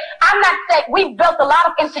 I'm not saying we've built a lot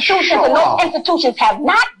of institutions and those institutions have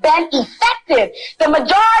not been effective. The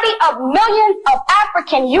majority of millions of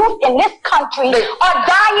African youth in this country are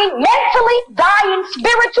dying mentally, dying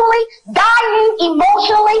spiritually, dying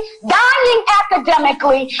emotionally, dying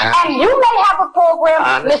academically. And you may have a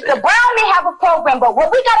program, Mr. Brown may have a program, but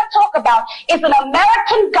what we got to talk about is an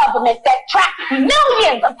American government that tracks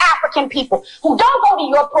millions of African people who don't go to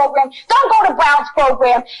your program, don't go to Brown's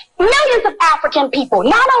program, millions of African people,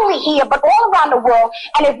 not only here, but all around the world.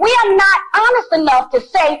 And if we are not honest enough to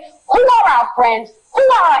say who are our friends, who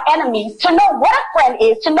are our enemies, to know what a friend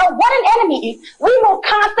is, to know what an enemy is, we will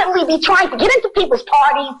constantly be trying to get into people's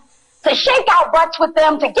parties, to shake our butts with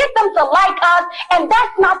them, to get them to like us. And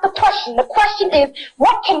that's not the question. The question is,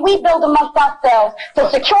 what can we build amongst ourselves to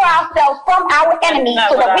secure ourselves from our enemies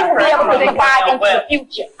so that we will be able to survive into the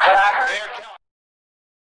future?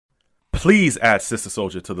 Please add Sister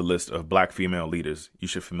Souljah to the list of black female leaders you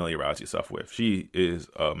should familiarize yourself with. She is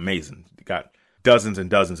amazing. Got dozens and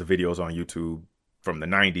dozens of videos on YouTube from the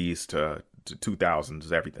 90s to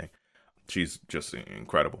 2000s, everything. She's just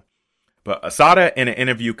incredible. But Assata, in an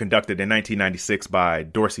interview conducted in 1996 by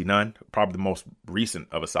Dorsey Nunn, probably the most recent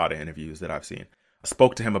of Assata interviews that I've seen,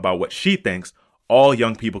 spoke to him about what she thinks all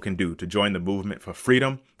young people can do to join the movement for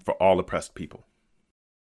freedom for all oppressed people.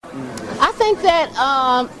 I think that,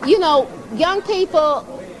 young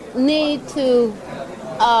people need to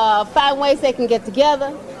find ways they can get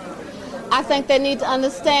together. I think they need to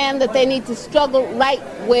understand that they need to struggle right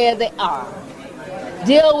where they are.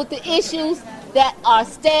 Deal with the issues that are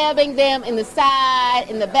stabbing them in the side,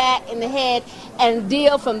 in the back, in the head, and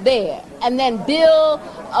deal from there. And then build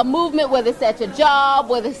a movement, whether it's at your job,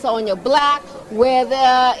 whether it's on your block,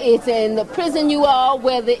 whether it's in the prison you are,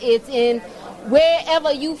 whether it's in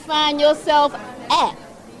wherever you find yourself at.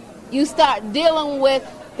 you start dealing with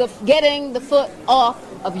getting the foot off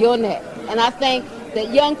of your neck. And I think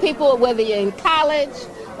that young people, whether you're in college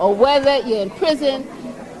or whether you're in prison,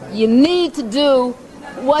 you need to do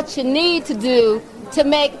what you need to do to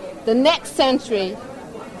make the next century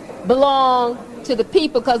belong to the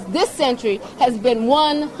people, because this century has been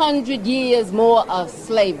 100 years more of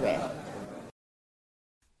slavery.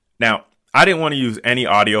 Now, I didn't want to use any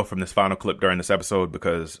audio from this final clip during this episode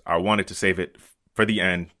because I wanted to save it for the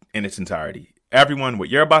end in its entirety. Everyone, what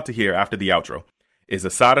you're about to hear after the outro is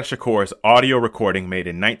Assata Shakur's audio recording made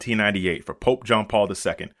in 1998 for Pope John Paul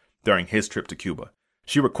II during his trip to Cuba.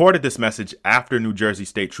 She recorded this message after New Jersey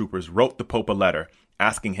state troopers wrote the Pope a letter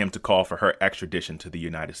asking him to call for her extradition to the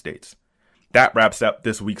United States. That wraps up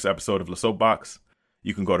this week's episode of La Soapbox.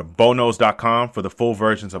 You can go to bonos.com for the full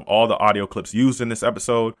versions of all the audio clips used in this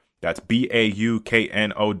episode. That's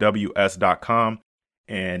BAUKNOWS.com.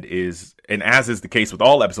 And as is the case with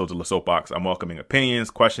all episodes of La Soapbox, I'm welcoming opinions,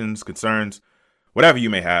 questions, concerns, whatever you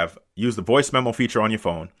may have. Use the voice memo feature on your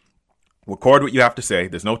phone. Record what you have to say.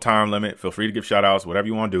 There's no time limit. Feel free to give shout outs, whatever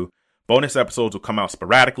you want to do. Bonus episodes will come out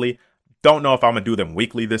sporadically. Don't know if I'm going to do them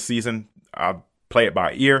weekly this season. I'll play it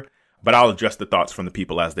by ear, but I'll address the thoughts from the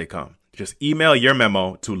people as they come. Just email your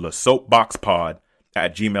memo to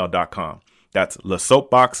lasoapboxpod@gmail.com. That's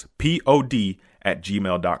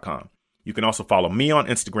lasoapboxpod@gmail.com. You can also follow me on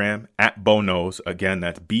Instagram @BoKnows. Again,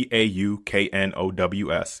 that's BAUKNOWS.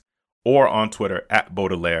 Or on Twitter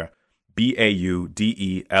 @Baudelaire,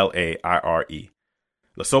 BAUDELAIRE.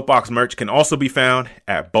 La Soapbox merch can also be found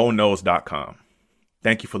at boKnows.com.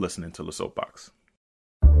 Thank you for listening to La Soapbox.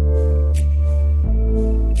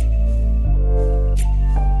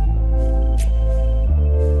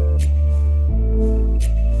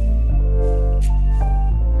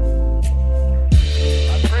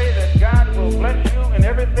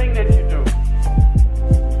 Everything that you do.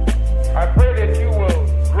 I pray that you will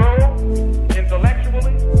grow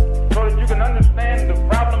intellectually so that you can understand the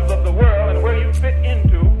problems of the world and where you fit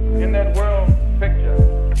into in that world picture.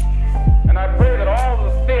 And I pray that all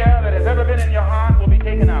the fear that has ever been in your heart will be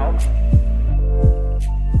taken out.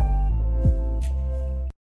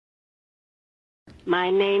 My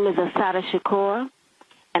name is Assata Shakur,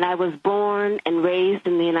 and I was born and raised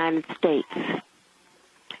in the United States.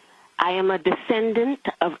 I am a descendant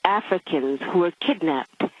of Africans who were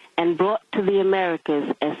kidnapped and brought to the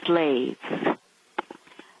Americas as slaves.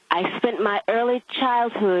 I spent my early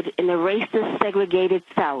childhood in the racist, segregated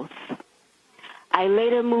South. I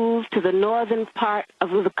later moved to the northern part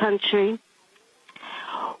of the country,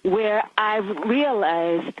 where I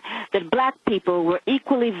realized that black people were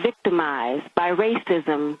equally victimized by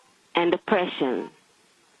racism and oppression.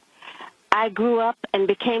 I grew up and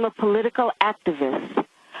became a political activist,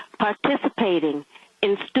 participating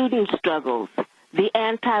in student struggles, the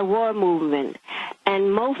anti-war movement,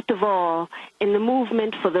 and most of all, in the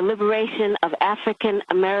movement for the liberation of African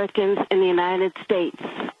Americans in the United States.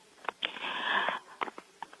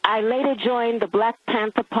 I later joined the Black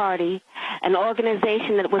Panther Party, an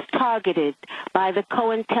organization that was targeted by the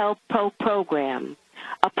COINTELPRO program,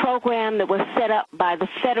 a program that was set up by the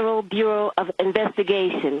Federal Bureau of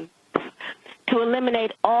Investigation to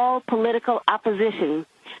eliminate all political opposition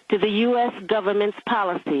to the U.S. government's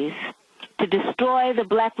policies, to destroy the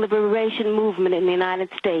black liberation movement in the United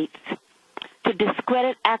States, to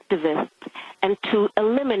discredit activists, and to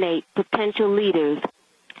eliminate potential leaders.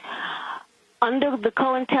 Under the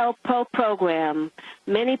COINTELPRO program,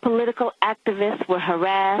 many political activists were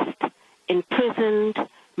harassed, imprisoned,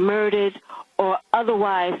 murdered, or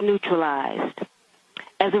otherwise neutralized.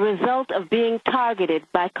 As a result of being targeted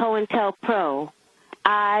by COINTELPRO,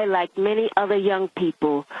 I, like many other young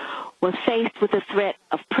people, was faced with the threat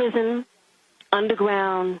of prison,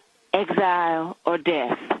 underground, exile, or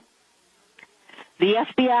death. The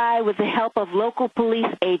FBI, with the help of local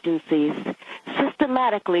police agencies,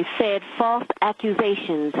 systematically fed false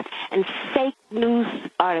accusations and fake news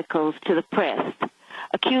articles to the press,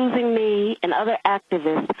 accusing me and other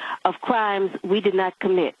activists of crimes we did not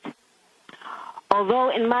commit. Although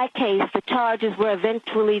in my case the charges were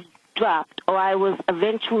eventually dropped or I was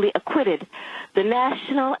eventually acquitted, the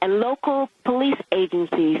national and local police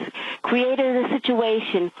agencies created a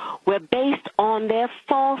situation where, based on their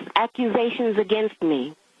false accusations against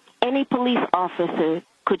me, any police officer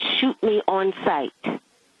could shoot me on sight.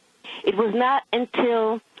 It was not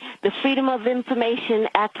until the Freedom of Information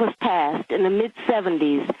Act was passed in the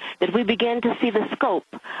mid-'70s that we began to see the scope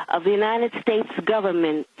of the United States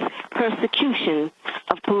government's persecution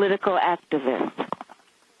of political activists.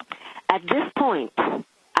 At this point,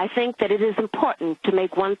 I think that it is important to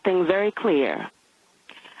make one thing very clear.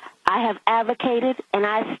 I have advocated, and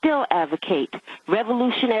I still advocate,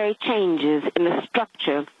 revolutionary changes in the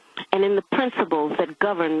structure and in the principles that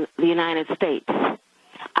govern the United States.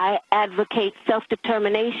 I advocate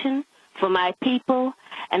self-determination for my people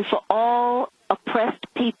and for all oppressed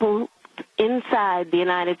people inside the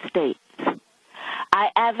United States. I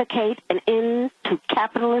advocate an end to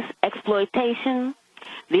capitalist exploitation,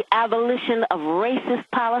 the abolition of racist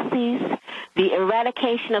policies, the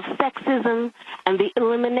eradication of sexism, and the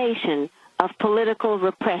elimination of political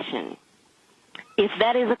repression. If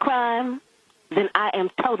that is a crime, then I am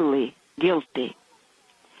totally guilty.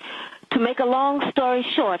 To make a long story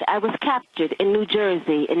short, I was captured in New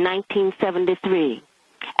Jersey in 1973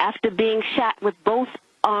 after being shot with both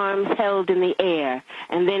arms held in the air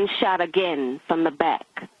and then shot again from the back.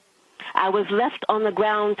 I was left on the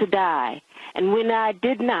ground to die, and when I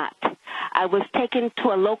did not, I was taken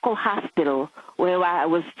to a local hospital where I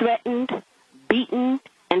was threatened, beaten,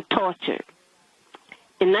 and tortured.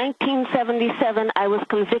 In 1977, I was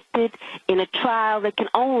convicted in a trial that can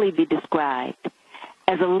only be described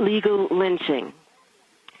as a legal lynching.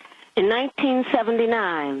 In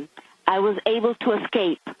 1979, I was able to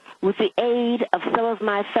escape with the aid of some of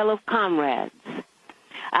my fellow comrades.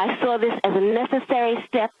 I saw this as a necessary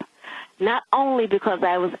step, not only because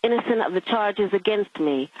I was innocent of the charges against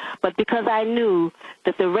me, but because I knew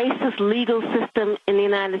that the racist legal system in the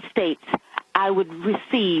United States, I would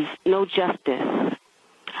receive no justice.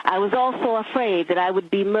 I was also afraid that I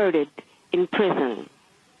would be murdered in prison.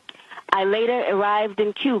 I later arrived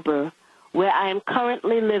in Cuba, where I am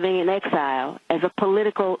currently living in exile as a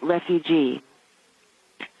political refugee.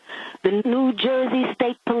 The New Jersey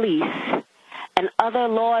State Police and other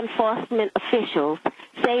law enforcement officials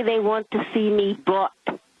say they want to see me brought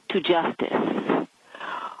to justice.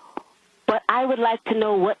 But I would like to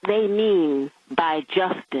know what they mean by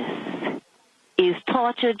justice. Is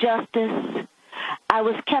torture justice? I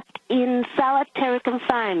was kept in solitary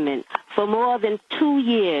confinement for more than 2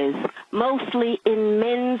 years, mostly in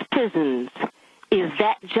men's prisons. Is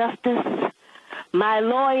that justice? My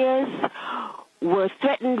lawyers were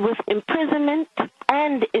threatened with imprisonment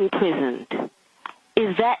and imprisoned.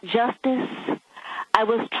 Is that justice? I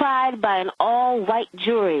was tried by an all-white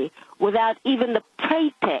jury without even the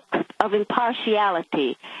pretext of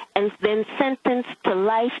impartiality and then sentenced to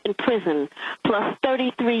life in prison plus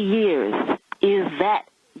 33 years. Is that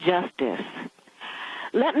justice?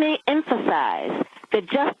 Let me emphasize that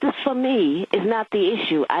justice for me is not the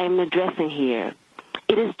issue I am addressing here.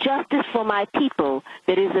 It is justice for my people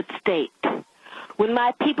that is at stake. When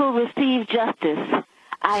my people receive justice,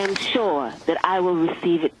 I am sure that I will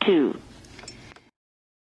receive it too.